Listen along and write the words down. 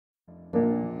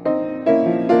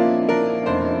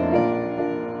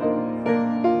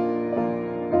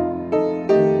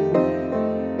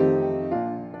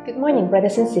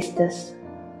brothers and sisters.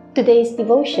 Today's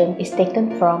devotion is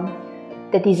taken from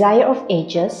The Desire of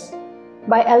Ages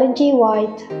by Ellen G.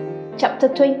 White, chapter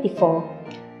 24,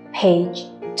 page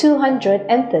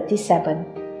 237.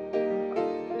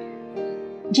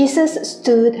 Jesus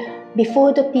stood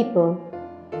before the people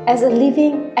as a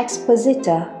living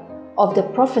expositor of the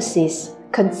prophecies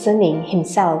concerning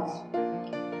himself.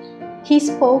 He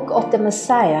spoke of the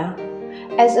Messiah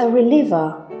as a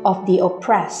reliever of the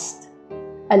oppressed,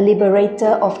 a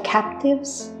liberator of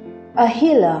captives, a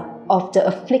healer of the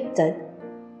afflicted,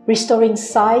 restoring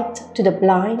sight to the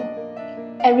blind,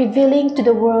 and revealing to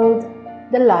the world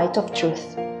the light of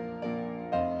truth.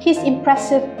 His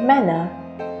impressive manner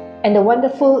and the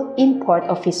wonderful import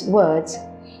of his words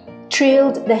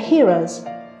thrilled the hearers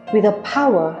with a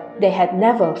power they had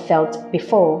never felt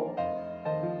before.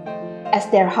 As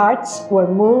their hearts were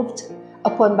moved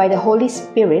upon by the Holy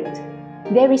Spirit,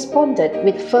 they responded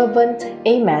with fervent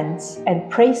amens and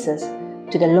praises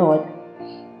to the Lord.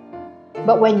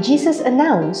 But when Jesus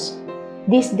announced,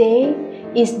 "This day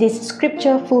is this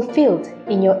scripture fulfilled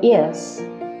in your ears,"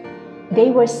 they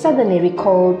were suddenly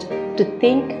recalled to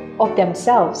think of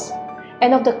themselves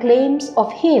and of the claims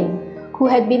of Him who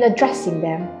had been addressing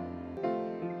them.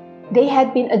 They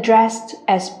had been addressed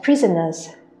as prisoners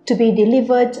to be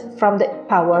delivered from the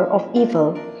power of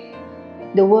evil.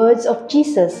 The words of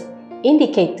Jesus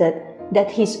indicated that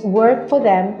His work for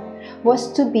them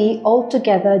was to be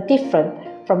altogether different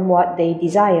from what they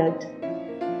desired.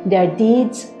 Their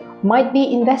deeds might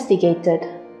be investigated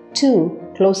too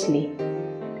closely.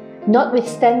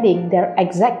 Notwithstanding their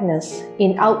exactness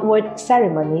in outward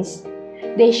ceremonies,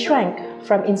 they shrank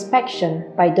from inspection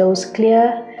by those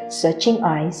clear, searching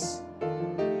eyes.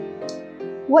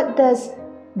 What does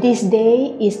 "this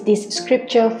day is this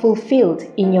scripture fulfilled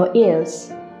in your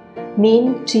ears"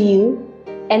 mean to you,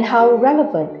 and how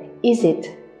relevant is it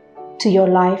to your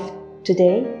life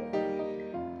today?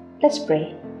 Let's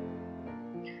pray.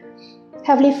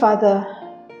 Heavenly Father,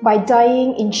 by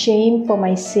dying in shame for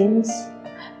my sins,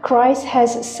 Christ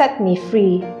has set me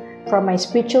free from my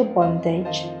spiritual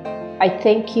bondage. I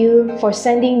thank you for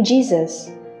sending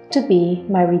Jesus to be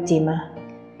my Redeemer.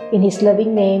 In His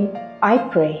loving name, I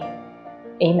pray.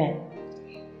 Amen.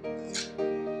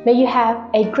 May you have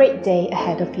a great day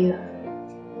ahead of you.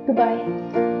 Goodbye.